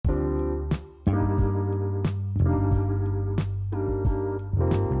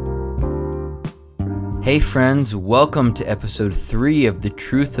Hey friends, welcome to episode 3 of The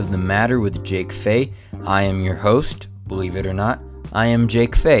Truth of the Matter with Jake Fay. I am your host, believe it or not, I am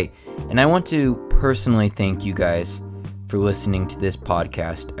Jake Fay, and I want to personally thank you guys for listening to this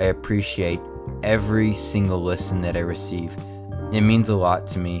podcast. I appreciate every single listen that I receive. It means a lot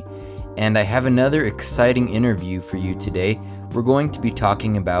to me, and I have another exciting interview for you today. We're going to be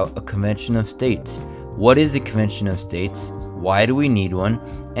talking about a convention of states. What is a convention of states? Why do we need one?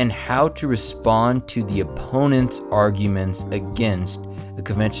 And how to respond to the opponent's arguments against a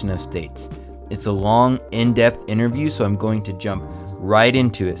convention of states. It's a long, in-depth interview, so I'm going to jump right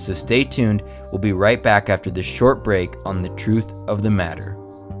into it. So stay tuned. We'll be right back after this short break on the truth of the matter.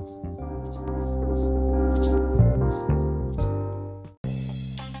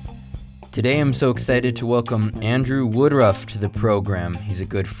 Today I'm so excited to welcome Andrew Woodruff to the program. He's a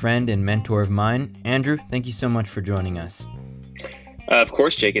good friend and mentor of mine. Andrew, thank you so much for joining us. Of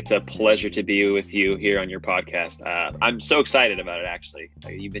course, Jake. It's a pleasure to be with you here on your podcast. I'm so excited about it, actually.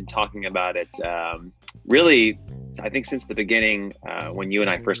 You've been talking about it really, I think, since the beginning when you and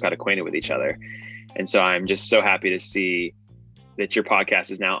I first got acquainted with each other. And so I'm just so happy to see that your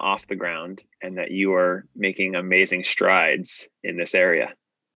podcast is now off the ground and that you are making amazing strides in this area.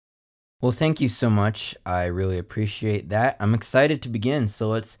 Well, thank you so much. I really appreciate that. I'm excited to begin, so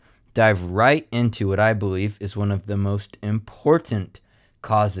let's dive right into what I believe is one of the most important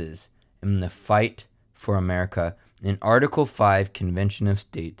causes in the fight for America, in Article 5 Convention of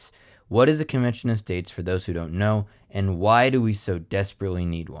States. What is a Convention of States for those who don't know, and why do we so desperately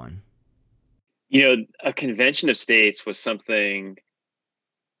need one? You know, a Convention of States was something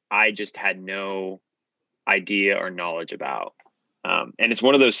I just had no idea or knowledge about. And it's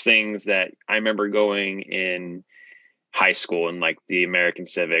one of those things that I remember going in high school and like the American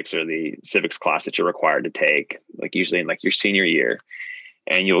civics or the civics class that you're required to take, like usually in like your senior year,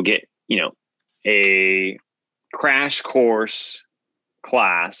 and you'll get, a crash course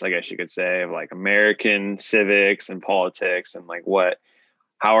class, I guess you could say, of like American civics and politics and like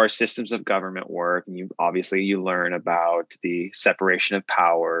how our systems of government work. And you learn about the separation of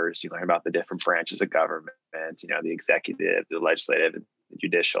powers. You learn about the different branches of government, the executive, the legislative, and the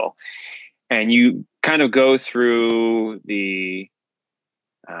judicial. And you kind of go through the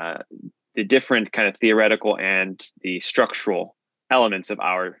different kind of theoretical and the structural elements of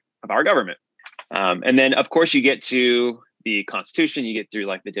our government. And then, of course, you get to the Constitution. You get through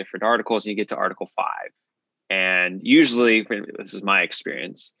like the different articles, and you get to Article 5. And usually, this is my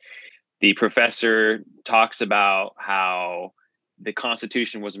experience, the professor talks about how the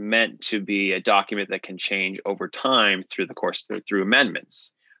Constitution was meant to be a document that can change over time through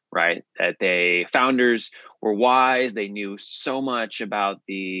amendments, right? That founders were wise. They knew so much about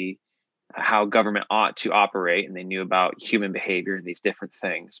how government ought to operate, and they knew about human behavior and these different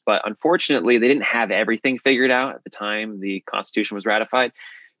things. But unfortunately, they didn't have everything figured out at the time the Constitution was ratified.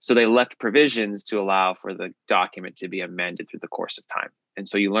 So they left provisions to allow for the document to be amended through the course of time. And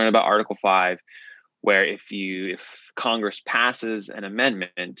so you learn about Article 5, where if Congress passes an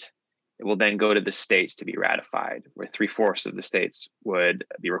amendment, it will then go to the states to be ratified, where 3/4 of the states would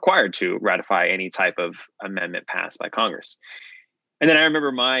be required to ratify any type of amendment passed by Congress. And then I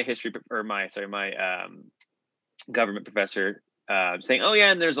remember my government professor saying, "Oh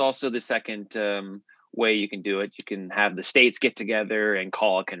yeah, and there's also the second way you can do it. You can have the states get together and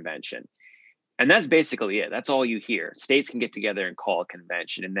call a convention." And that's basically it. That's all you hear. States can get together and call a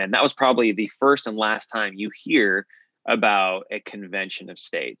convention. And then that was probably the first and last time you hear about a convention of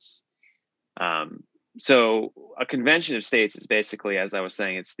states. So a convention of states is basically, as I was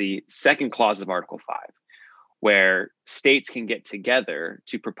saying, it's the second clause of Article 5, where states can get together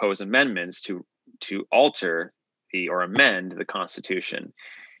to propose amendments to alter or amend the Constitution.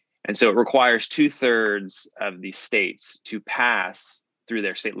 And so it requires 2/3 of the states to pass through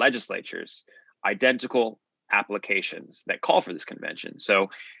their state legislatures identical applications that call for this convention.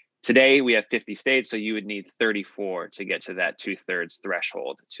 So today we have 50 states, so you would need 34 to get to that 2/3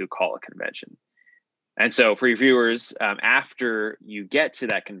 threshold to call a convention. And so for your viewers, after you get to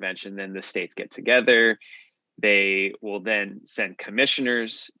that convention, then the states get together. They will then send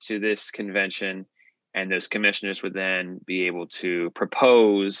commissioners to this convention, and those commissioners would then be able to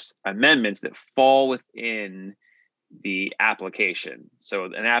propose amendments that fall within the application. So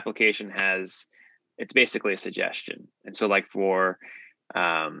an application it's basically a suggestion. And so like there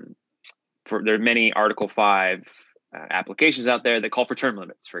are many Article 5 applications out there that call for term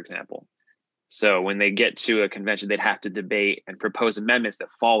limits, for example. So when they get to a convention, they'd have to debate and propose amendments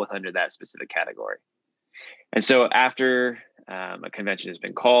that fall under that specific category. And so after a convention has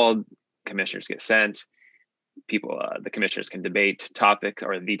been called, commissioners get sent. The commissioners can debate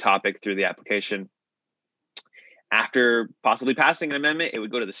the topic through the application. After possibly passing an amendment, it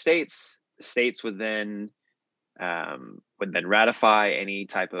would go to the states. The states would then ratify any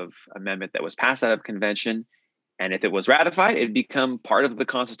type of amendment that was passed out of convention. And if it was ratified, it'd become part of the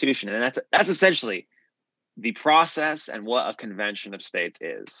Constitution. And that's essentially the process and what a convention of states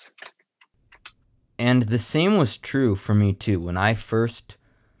is. And the same was true for me too. When I first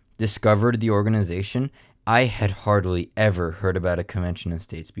discovered the organization, I had hardly ever heard about a convention of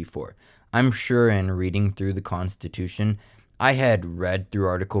states before. I'm sure in reading through the Constitution, I had read through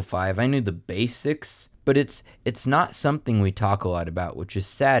Article 5. I knew the basics, but it's not something we talk a lot about, which is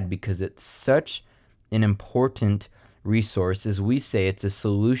sad because it's such an important resource. As we say, it's a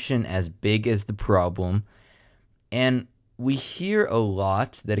solution as big as the problem. And we hear a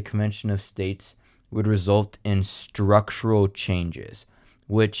lot that a convention of states would result in structural changes,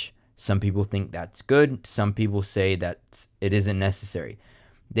 which some people think that's good. Some people say that it isn't necessary.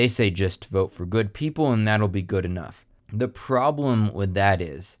 They say just vote for good people and that'll be good enough. The problem with that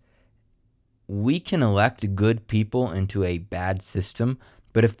is we can elect good people into a bad system,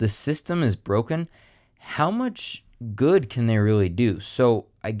 but if the system is broken, how much good can they really do? So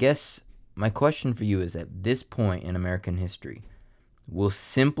I guess my question for you is, at this point in American history, will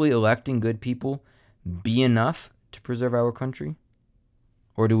simply electing good people be enough to preserve our country?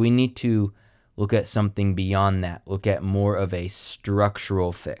 Or do we need to look at something beyond that, look at more of a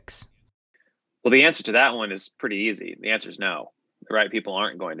structural fix? Well, the answer to that one is pretty easy. The answer is no. The right people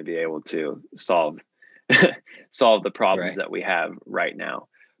aren't going to be able to solve the problems that we have right now.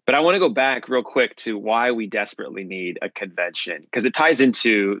 But I want to go back real quick to why we desperately need a convention, because it ties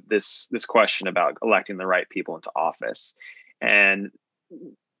into this question about electing the right people into office. And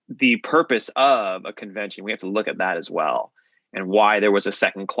the purpose of a convention, we have to look at that as well, and why there was a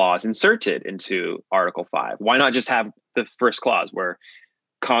second clause inserted into Article 5. Why not just have the first clause where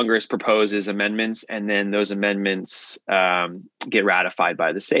Congress proposes amendments and then those amendments get ratified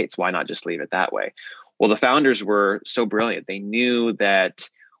by the states? Why not just leave it that way? Well, the founders were so brilliant. They knew that,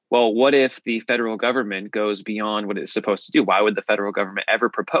 well, what if the federal government goes beyond what it's supposed to do? Why would the federal government ever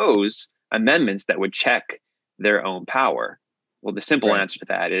propose amendments that would check their own power? Well, the simple answer to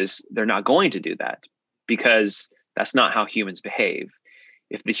that is they're not going to do that, because that's not how humans behave.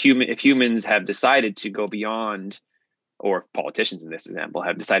 If humans have decided to go beyond, or politicians in this example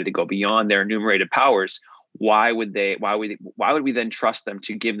have decided to go beyond their enumerated powers, why would we then trust them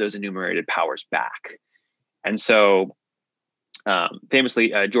to give those enumerated powers back? And so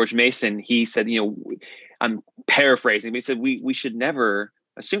famously, George Mason, he said, I'm paraphrasing, but he said, we should never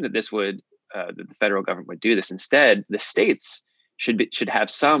assume that that the federal government would do this. Instead, the states should have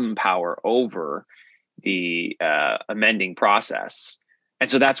some power over the amending process. And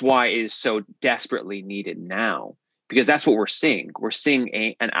so that's why it is so desperately needed now, because that's what we're seeing. We're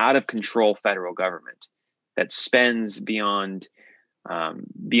seeing an out of control federal government that spends beyond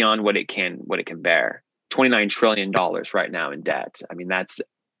what it can bear. $29 trillion right now in debt. I mean, that's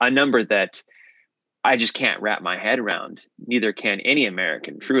a number that I just can't wrap my head around. Neither can any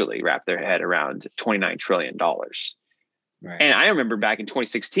American truly wrap their head around $29 trillion. Right. And I remember back in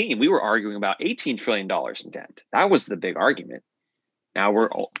 2016, we were arguing about $18 trillion in debt. That was the big argument. Now we're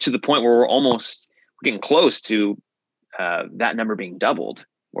to the point where we're getting close to that number being doubled,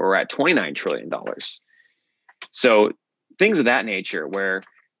 where we're at $29 trillion. So things of that nature, where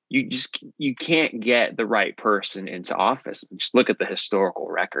you can't get the right person into office. Just look at the historical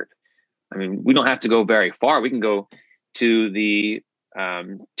record. I mean, we don't have to go very far. We can go to the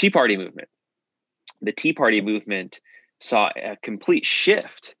Tea Party movement. The Tea Party movement saw a complete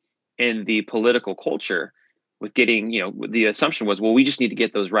shift in the political culture with getting, the assumption was, well, we just need to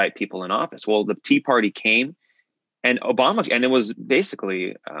get those right people in office. Well, the Tea Party came, and it was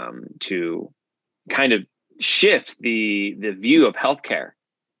basically to kind of shift the view of healthcare,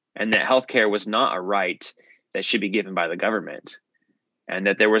 and that healthcare was not a right that should be given by the government, and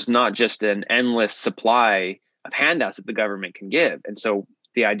that there was not just an endless supply of handouts that the government can give. And so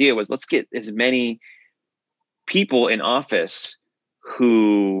the idea was, let's get as many people in office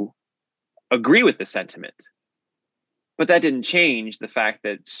who agree with the sentiment. But that didn't change the fact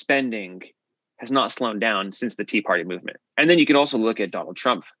that spending has not slowed down since the Tea Party movement. And then you can also look at Donald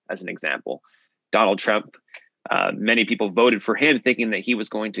Trump as an example. Donald Trump, many people voted for him thinking that he was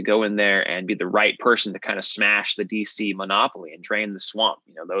going to go in there and be the right person to kind of smash the DC monopoly and drain the swamp,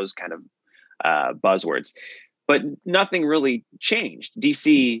 those kind of buzzwords. But nothing really changed.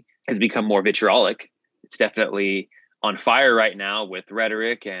 DC has become more vitriolic. It's definitely on fire right now with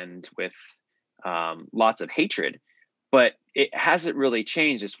rhetoric and with lots of hatred, but it hasn't really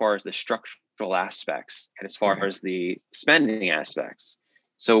changed as far as the structural aspects and as far as the spending aspects.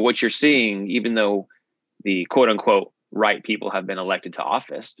 So what you're seeing, even though the quote unquote right people have been elected to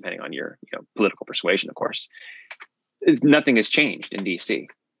office, depending on your political persuasion, of course, nothing has changed in DC.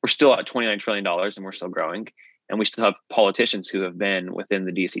 We're still at $29 trillion and we're still growing. And we still have politicians who have been within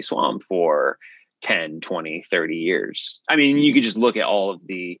the DC swamp for 10, 20, 30 years. I mean, you could just look at all of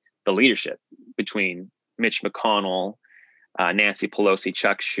the leadership between Mitch McConnell, Nancy Pelosi,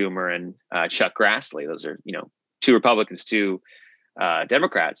 Chuck Schumer, and Chuck Grassley. Those are, two Republicans, two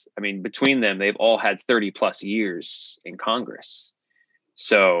Democrats. I mean, between them, they've all had 30 plus years in Congress.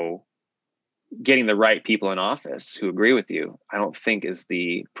 So getting the right people in office who agree with you, I don't think is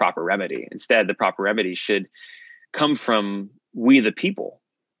the proper remedy. Instead, the proper remedy should come from we the people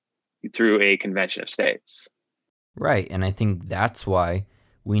through a convention of states. Right. And I think that's why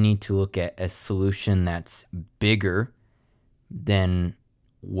we need to look at a solution that's bigger than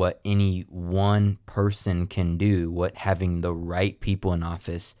what any one person can do, what having the right people in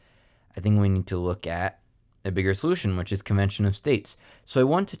office. I think we need to look at a bigger solution, which is convention of states. So I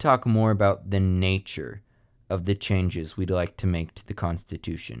want to talk more about the nature of the changes we'd like to make to the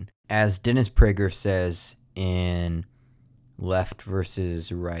Constitution. As Dennis Prager says in Left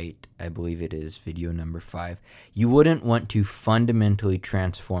versus Right, I believe it is video number 5, you wouldn't want to fundamentally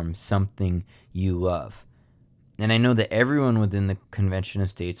transform something you love. And I know that everyone within the Convention of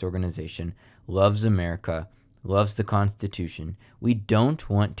States organization loves America, loves the Constitution. We don't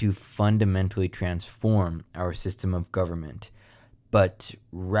want to fundamentally transform our system of government, but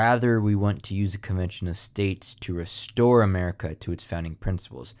rather we want to use the Convention of States to restore America to its founding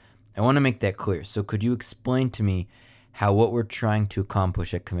principles. I want to make that clear. So could you explain to me how what we're trying to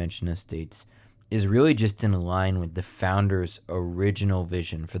accomplish at Convention of States is really just in line with the founders' original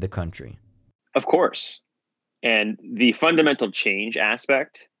vision for the country? Of course. And the fundamental change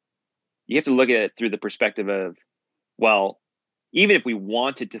aspect, you have to look at it through the perspective of, well, even if we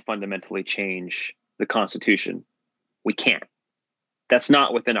wanted to fundamentally change the Constitution, we can't. That's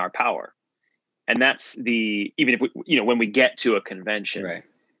not within our power. And that's even if we, when we get to a convention, right,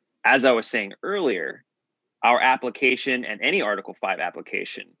 as I was saying earlier, our application and any Article 5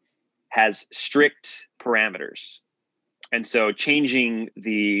 application has strict parameters. And so changing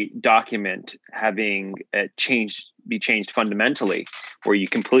the document, having it be changed fundamentally, where you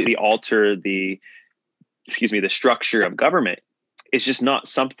completely alter the structure of government, is just not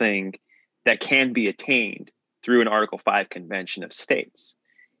something that can be attained through an Article 5 convention of states.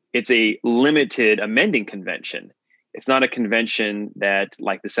 It's a limited amending convention. It's not a convention that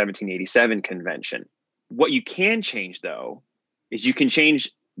like the 1787 convention. What you can change, though, is you can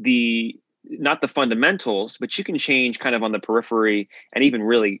change not the fundamentals, but you can change kind of on the periphery and even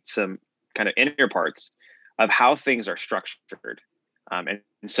really some kind of inner parts of how things are structured. And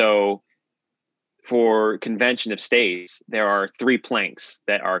so for convention of states, there are 3 planks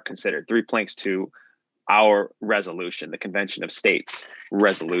that are considered, 3 planks to our resolution, the Convention of States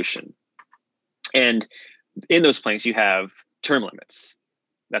resolution. And in those planks, you have term limits.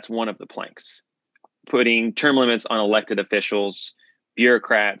 That's one of the planks. Putting term limits on elected officials,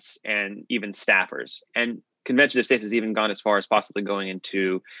 bureaucrats, and even staffers. And Convention of States has even gone as far as possibly going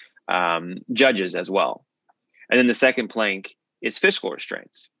into judges as well. And then the second plank is fiscal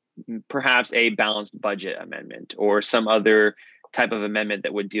restraints, perhaps a balanced budget amendment or some other type of amendment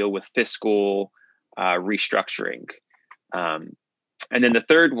that would deal with fiscal restructuring. And then the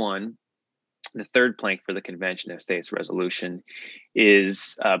third plank for the Convention of States resolution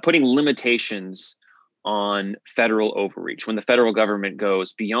is putting limitations on federal overreach, when the federal government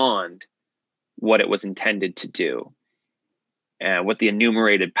goes beyond what it was intended to do and what the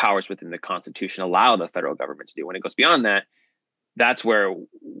enumerated powers within the Constitution allow the federal government to do. When it goes beyond that, that's where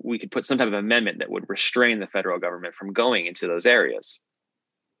we could put some type of amendment that would restrain the federal government from going into those areas.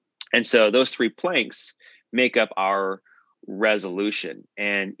 And so those 3 planks make up our resolution.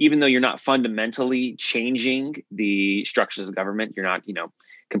 And even though you're not fundamentally changing the structures of government, you're not,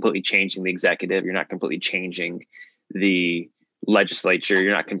 completely changing the executive, you're not completely changing the legislature,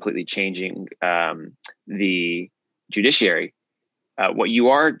 you're not completely changing the judiciary. What you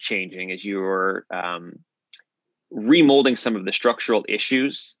are changing is you're remolding some of the structural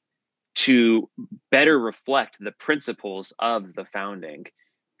issues to better reflect the principles of the founding,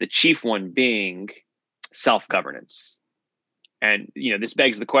 the chief one being self-governance. And this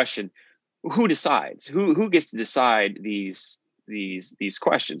begs the question: who decides? Who gets to decide these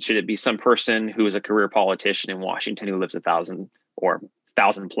questions? Should it be some person who is a career politician in Washington who lives 1,000 or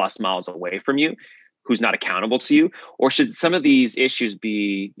 1,000 plus miles away from you, who's not accountable to you? Or should some of these issues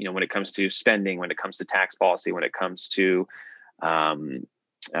be, when it comes to spending, when it comes to tax policy, when it comes to how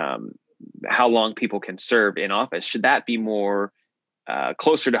long people can serve in office, should that be more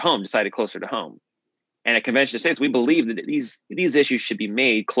closer to home, decided closer to home? And at Convention of States, we believe that these issues should be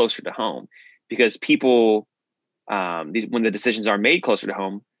made closer to home, because people, when the decisions are made closer to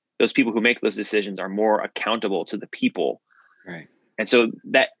home, those people who make those decisions are more accountable to the people. Right. And so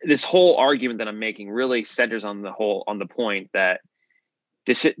that this whole argument that I'm making really centers on the point that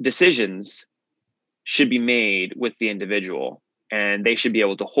decisions should be made with the individual, and they should be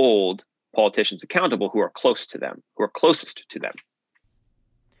able to hold politicians accountable who are close to them, who are closest to them.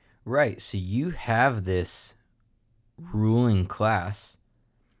 Right. So you have this ruling class,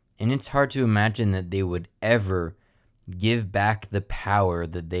 and it's hard to imagine that they would ever give back the power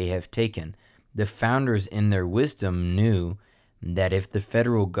that they have taken. The founders, in their wisdom, knew that if the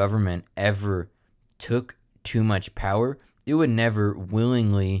federal government ever took too much power, it would never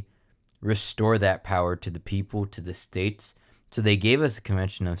willingly restore that power to the people, to the states. So they gave us a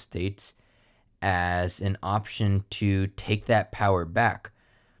Convention of States as an option to take that power back.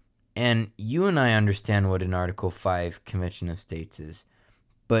 And you and I understand what an Article 5 Convention of States is,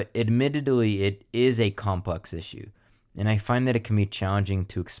 but admittedly, it is a complex issue. And I find that it can be challenging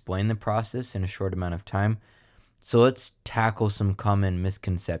to explain the process in a short amount of time. So let's tackle some common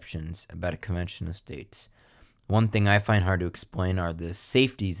misconceptions about a Convention of States. One thing I find hard to explain are the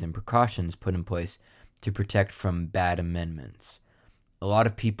safeties and precautions put in place to protect from bad amendments. A lot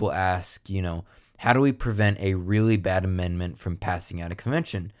of people ask, how do we prevent a really bad amendment from passing out of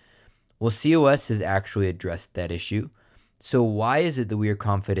convention? Well, COS has actually addressed that issue. So why is it that we are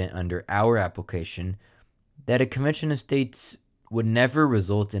confident under our application that a Convention of States would never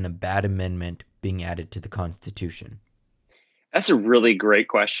result in a bad amendment being added to the Constitution? That's a really great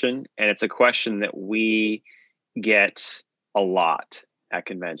question. And it's a question that we get a lot at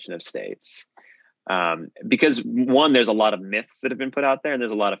Convention of States. Because one, there's a lot of myths that have been put out there, and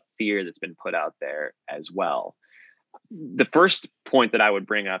there's a lot of fear that's been put out there as well. The first point that I would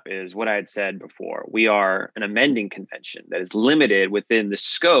bring up is what I had said before. We are an amending convention that is limited within the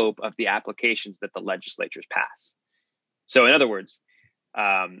scope of the applications that the legislatures pass. So in other words,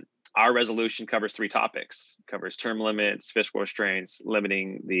 our resolution covers 3 topics: covers term limits, fiscal restraints,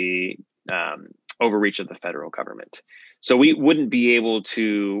 limiting the overreach of the federal government. So we wouldn't be able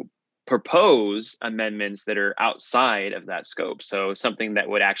to propose amendments that are outside of that scope. So something that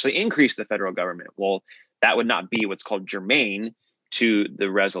would actually increase the federal government, well, that would not be what's called germane to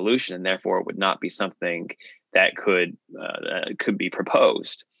the resolution, and therefore it would not be something that could be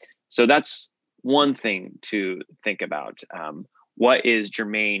proposed. So that's one thing to think about. What is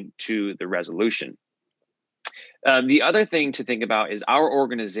germane to the resolution? The other thing to think about is our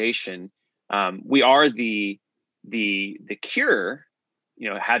organization. We are the cure.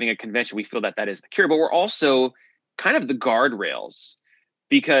 Having a convention, we feel that is the cure, but we're also kind of the guardrails,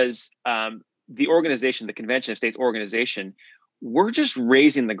 because the organization, the Convention of States organization, we're just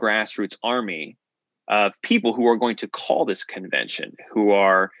raising the grassroots army of people who are going to call this convention, who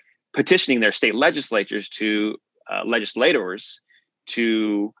are petitioning their state legislatures to legislators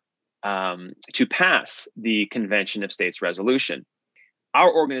to pass the Convention of States resolution.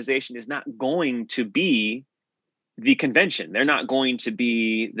 Our organization is not going to be the convention. They're not going to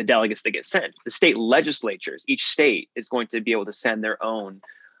be the delegates that get sent. The state legislatures, each state is going to be able to send their own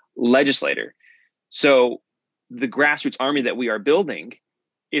legislator. So the grassroots army that we are building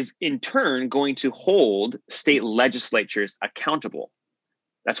is in turn going to hold state legislatures accountable.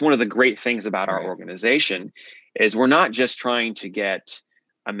 That's one of the great things about our organization, is we're not just trying to get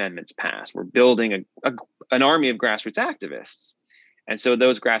amendments passed. We're building an army of grassroots activists. And so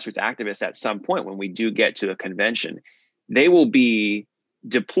those grassroots activists, at some point when we do get to a convention, they will be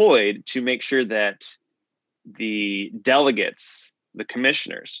deployed to make sure that the delegates, the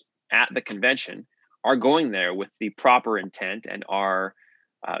commissioners at the convention, are going there with the proper intent and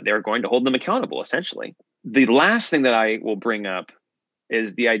they're going to hold them accountable, essentially. The last thing that I will bring up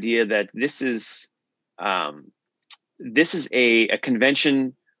is the idea that this is a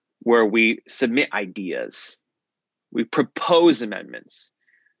convention where we submit ideas. We propose amendments.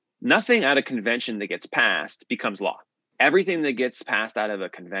 Nothing at a convention that gets passed becomes law. Everything that gets passed out of a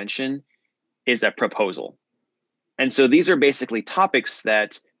convention is a proposal. And so these are basically topics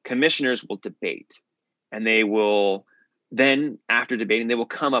that commissioners will debate. And they will then, after debating, they will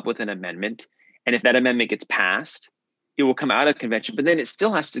come up with an amendment. And if that amendment gets passed, it will come out of convention. But then it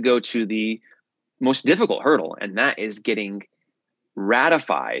still has to go to the most difficult hurdle, and that is getting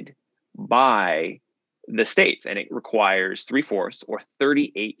ratified by the states. And it requires 3/4 or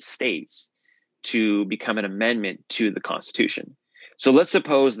 38 states to become an amendment to the Constitution. So let's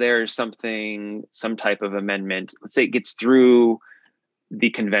suppose there's some type of amendment, let's say it gets through the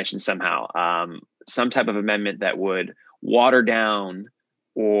convention somehow, some type of amendment that would water down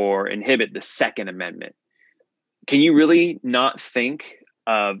or inhibit the Second Amendment. Can you really not think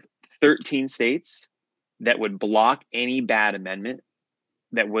of 13 states that would block any bad amendment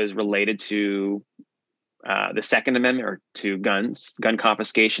that was related to the Second Amendment or to guns, gun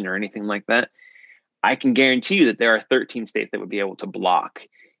confiscation, or anything like that? I can guarantee you that there are 13 states that would be able to block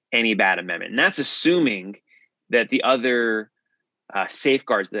any bad amendment. And that's assuming that the other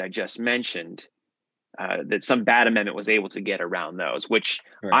safeguards that I just mentioned, that some bad amendment was able to get around those, which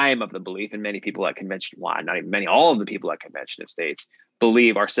right. I am of the belief, and many people at convention, not even many, all of the people at convention of states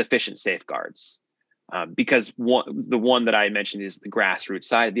believe are sufficient safeguards. Because the one that I mentioned is the grassroots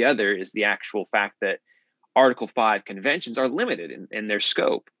side. The other is the actual fact that Article 5 conventions are limited in their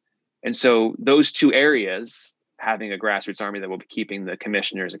scope. And so those two areas, having a grassroots army that will be keeping the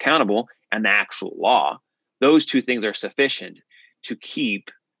commissioners accountable and the actual law, those two things are sufficient to keep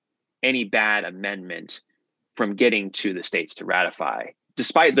any bad amendment from getting to the states to ratify.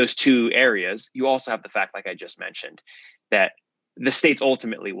 Despite those two areas, you also have the fact, like I just mentioned, that the states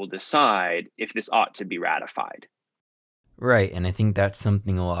ultimately will decide if this ought to be ratified. Right, and I think that's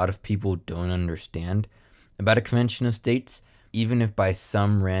something a lot of people don't understand about a convention of states. Even if by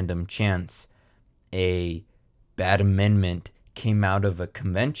some random chance a bad amendment came out of a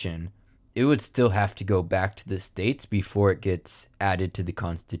convention, it would still have to go back to the states before it gets added to the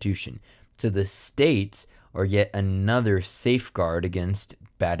Constitution. So the states are yet another safeguard against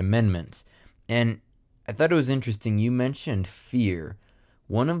bad amendments. And I thought it was interesting, you mentioned fear.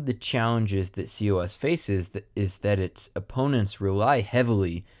 One of the challenges that COS faces is that its opponents rely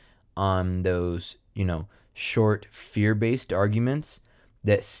heavily on those, short fear-based arguments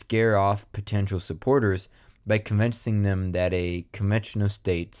that scare off potential supporters by convincing them that a convention of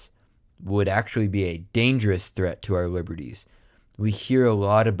states would actually be a dangerous threat to our liberties. We hear a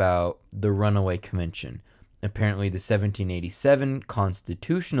lot about the Runaway Convention. Apparently the 1787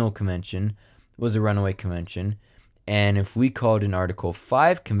 Constitutional Convention was a runaway convention, and if we called an Article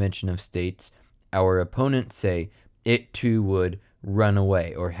 5 Convention of States, our opponents say it too would run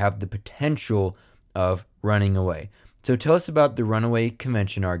away or have the potential of running away. So tell us about the Runaway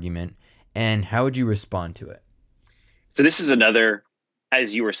Convention argument, and how would you respond to it? So this is another,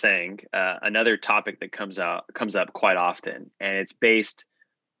 as you were saying, another topic that comes up quite often, and it's based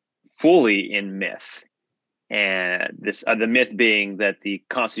fully in myth. And this, the myth being that the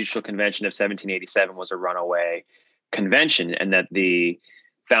Constitutional Convention of 1787 was a runaway convention, and that the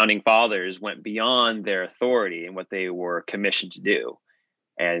founding fathers went beyond their authority and what they were commissioned to do.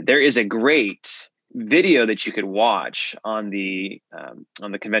 And there is a great video that you could watch on the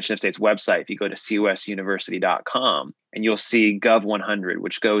Convention of States website if you go to cosuniversity.com, and you'll see Gov 100,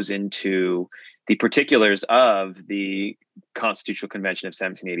 which goes into the particulars of the Constitutional Convention of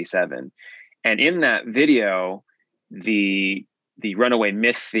 1787. And in that video, the runaway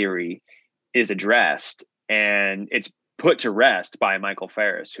myth theory is addressed, and it's put to rest by Michael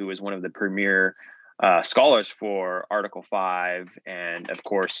Farris, who is one of the premier scholars for Article 5 and, of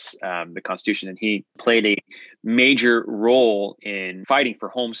course, the Constitution. And he played a major role in fighting for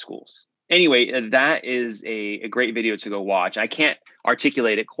homeschools. Anyway, that is a great video to go watch. I can't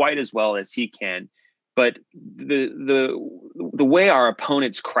articulate it quite as well as he can, but the way our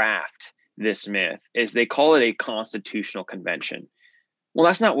opponents craft this myth is they call it a constitutional convention. Well,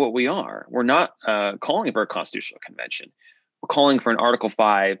 that's not what we are. We're not calling for a constitutional convention. We're calling for an Article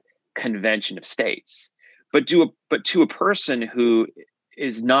 5 convention of states. But to a person who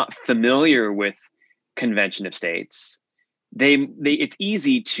is not familiar with convention of states, it's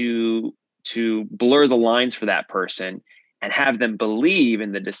easy to blur the lines for that person and have them believe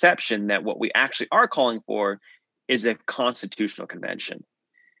in the deception that what we actually are calling for is a constitutional convention.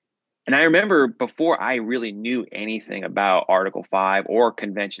 And I remember before I really knew anything about Article 5 or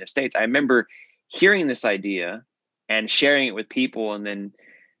Convention of States, I remember hearing this idea and sharing it with people. And then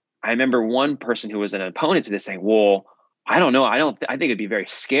I remember one person who was an opponent to this saying, well, I don't know. I think it'd be very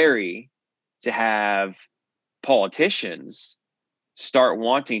scary to have politicians start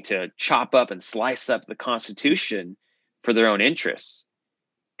wanting to chop up and slice up the Constitution for their own interests.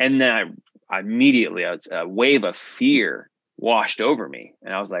 And then a wave of fear washed over me.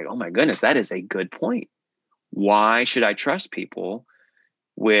 And I was like, oh my goodness, that is a good point. Why should I trust people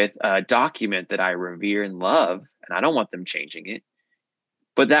with a document that I revere and love? And I don't want them changing it.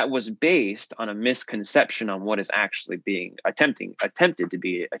 But that was based on a misconception on what is actually being attempted to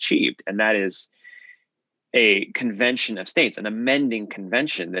be achieved. And that is a convention of states, an amending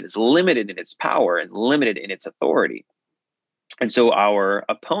convention that is limited in its power and limited in its authority. And so our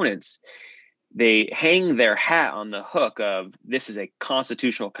opponents they hang their hat on the hook of this is a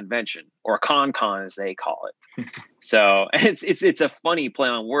constitutional convention, or a con as they call it. So it's a funny play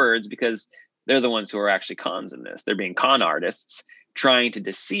on words, because they're the ones who are actually cons in this. They're being con artists trying to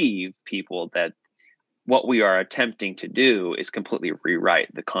deceive people that what we are attempting to do is completely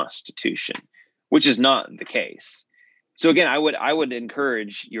rewrite the Constitution, which is not the case. So again, I would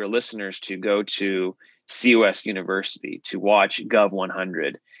encourage your listeners to go to COS University to watch Gov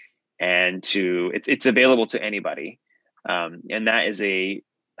 100, and it's available to anybody, and that is a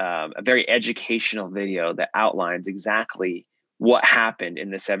very educational video that outlines exactly what happened in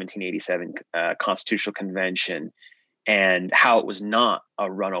the 1787 Constitutional Convention and how it was not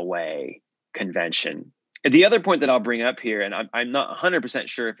a runaway convention. The other point that I'll bring up here, and I'm not 100%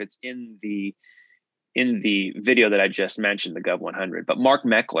 sure if it's in the video that I just mentioned, the Gov 100, but Mark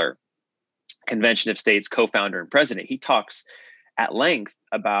Meckler, Convention of States co-founder and president, he talks at length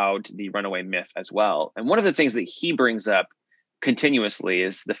about the runaway myth as well. And one of the things that he brings up continuously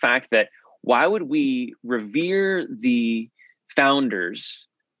is the fact that why would we revere the founders,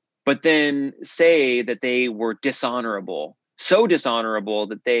 but then say that they were dishonorable, so dishonorable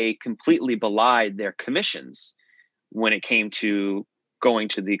that they completely belied their commissions when it came to going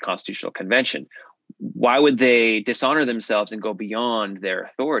to the Constitutional Convention? Why would they dishonor themselves and go beyond their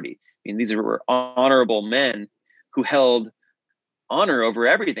authority? I mean, these were honorable men who held honor over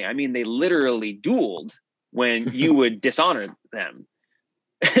everything. I mean, they literally dueled when you would dishonor them.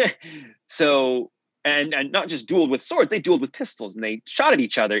 So, and not just dueled with swords, they dueled with pistols, and they shot at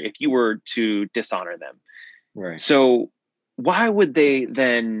each other if you were to dishonor them. Right. So why would they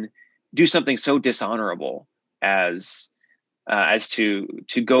then do something so dishonorable as to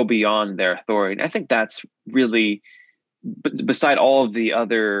go beyond their authority? And I think that's really, beside all of the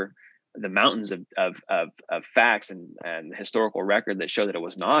mountains of facts and historical record that show that it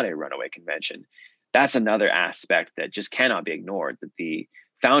was not a runaway convention, that's another aspect that just cannot be ignored, that the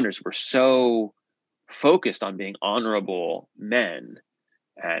founders were so focused on being honorable men.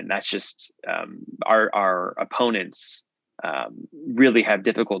 And that's just our opponents really have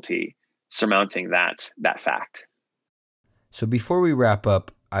difficulty surmounting that fact. So before we wrap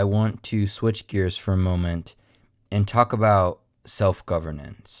up, I want to switch gears for a moment and talk about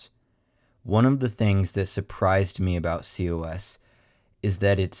self-governance. One of the things that surprised me about COS is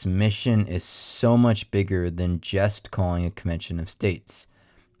that its mission is so much bigger than just calling a convention of states.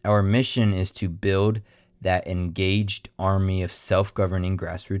 Our mission is to build that engaged army of self-governing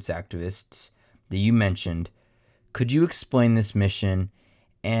grassroots activists that you mentioned. Could you explain this mission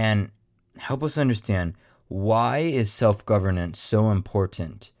and help us understand, why is self-governance so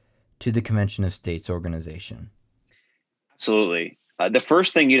important to the Convention of States organization? Absolutely. The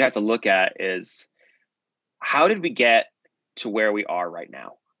first thing you'd have to look at is, how did we get to where we are right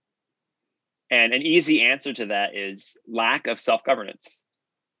now? And an easy answer to that is lack of self-governance.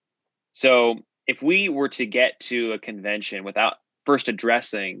 So if we were to get to a convention without first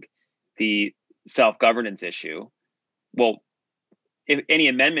addressing the self-governance issue, well, if any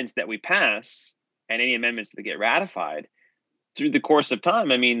amendments that we pass and any amendments that get ratified through the course of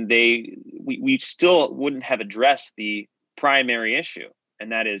time, I mean, we still wouldn't have addressed the primary issue,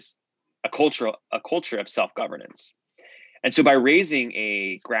 and that is a culture of self-governance. And so by raising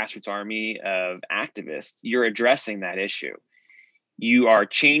a grassroots army of activists, you're addressing that issue. You are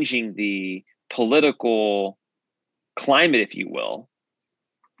changing the political climate, if you will,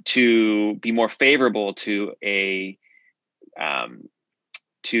 to be more favorable to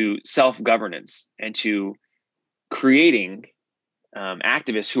to self-governance, and to creating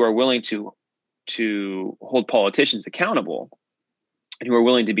activists who are willing to hold politicians accountable and who are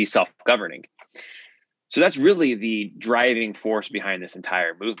willing to be self-governing. So that's really the driving force behind this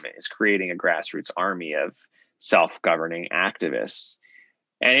entire movement, is creating a grassroots army of self-governing activists.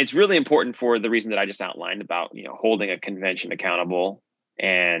 And it's really important for the reason that I just outlined about, holding a convention accountable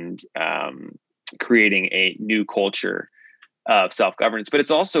and creating a new culture of self-governance. But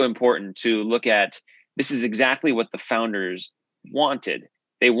it's also important to look at, this is exactly what the founders wanted.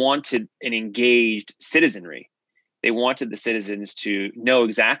 They wanted an engaged citizenry. They wanted the citizens to know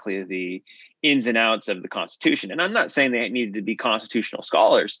exactly the ins and outs of the Constitution. And I'm not saying they needed to be constitutional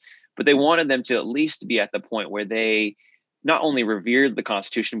scholars, but they wanted them to at least be at the point where they not only revered the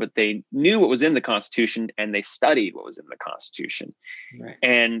Constitution, but they knew what was in the Constitution and they studied what was in the Constitution. Right.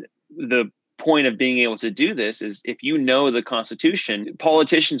 And the point of being able to do this is, if you know the Constitution,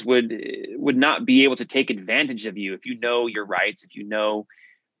 politicians would not be able to take advantage of you if you know your rights, if you know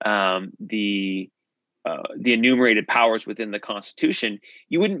the enumerated powers within the Constitution.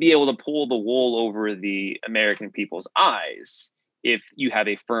 You wouldn't be able to pull the wool over the American people's eyes if you have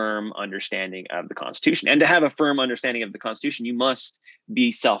a firm understanding of the Constitution. And to have a firm understanding of the Constitution, you must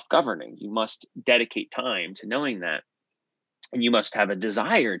be self-governing. You must dedicate time to knowing that. And you must have a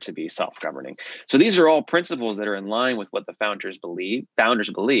desire to be self-governing. So these are all principles that are in line with what the founders believed,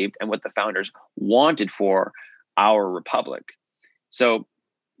 and what the founders wanted for our republic. So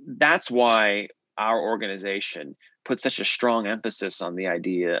that's why our organization puts such a strong emphasis on the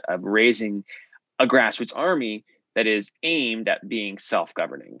idea of raising a grassroots army that is aimed at being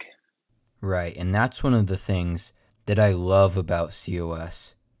self-governing. Right, and that's one of the things that I love about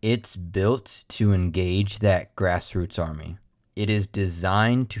COS. It's built to engage that grassroots army. It is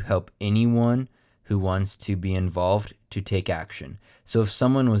designed to help anyone who wants to be involved to take action. So if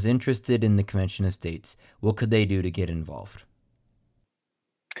someone was interested in the Convention of States, what could they do to get involved?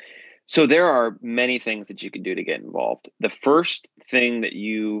 So there are many things that you can do to get involved. The first thing that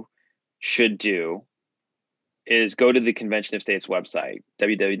you should do is go to the Convention of States website,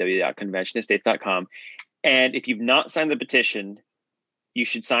 www.conventionofstates.com. And if you've not signed the petition, you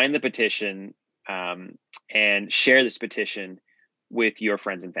should sign the petition and share this petition with your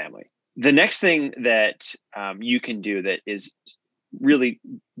friends and family. The next thing that you can do that is really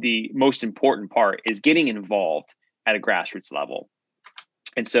the most important part is getting involved at a grassroots level.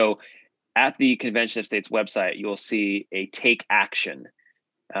 And so at the Convention of States website, you'll see a Take Action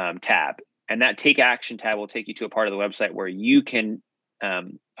tab. And that Take Action tab will take you to a part of the website where you can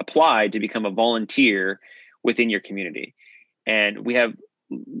apply to become a volunteer within your community. And we have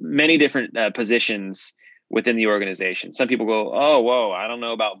many different positions within the organization. Some people go, oh, whoa, I don't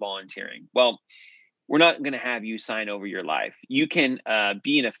know about volunteering. Well, we're not going to have you sign over your life. You can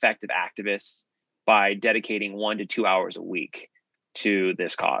be an effective activist by dedicating 1 to 2 hours a week to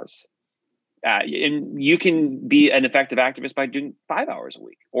this cause. And you can be an effective activist by doing 5 hours a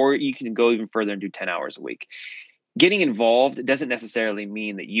week, or you can go even further and do 10 hours a week. Getting involved doesn't necessarily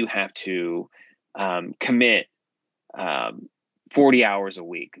mean that you have to commit 40 hours a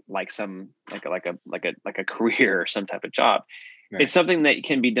week, like a career or some type of job. Right. It's something that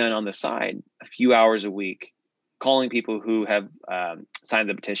can be done on the side, a few hours a week, calling people who have signed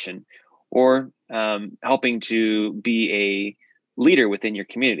the petition, or helping to be a leader within your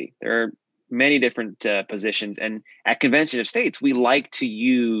community. There are many different positions, and at Convention of States, we like to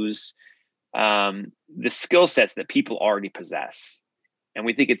use the skill sets that people already possess. And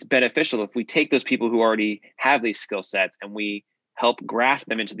we think it's beneficial if we take those people who already have these skill sets and we help graft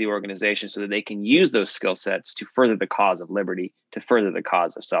them into the organization so that they can use those skill sets to further the cause of liberty, to further the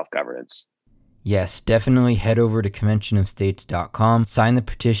cause of self-governance. Yes, definitely head over to conventionofstates.com, sign the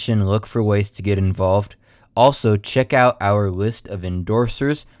petition, look for ways to get involved. Also, check out our list of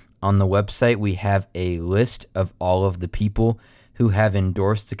endorsers. On the website, we have a list of all of the people who have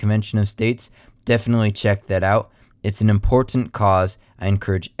endorsed the Convention of States. Definitely check that out. It's an important cause. I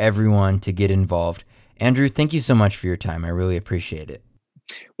encourage everyone to get involved. Andrew, thank you so much for your time. I really appreciate it.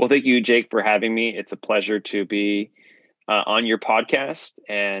 Well, thank you, Jake, for having me. It's a pleasure to be on your podcast,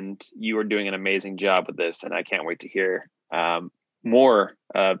 and you are doing an amazing job with this, and I can't wait to hear more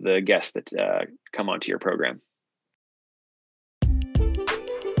of the guests that come onto your program.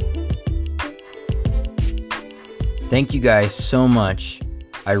 Thank you guys so much.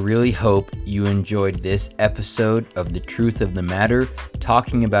 I really hope you enjoyed this episode of The Truth of the Matter,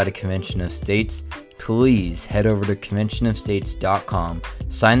 talking about a Convention of States. Please head over to conventionofstates.com,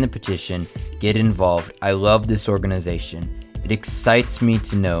 sign the petition, get involved. I love this organization. It excites me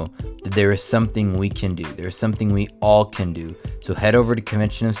to know that there is something we can do. There is something we all can do. So head over to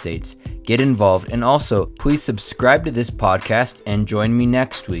Convention of States, get involved, and also please subscribe to this podcast and join me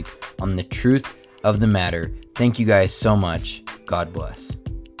next week on The Truth of the Matter. Thank you guys so much. God bless.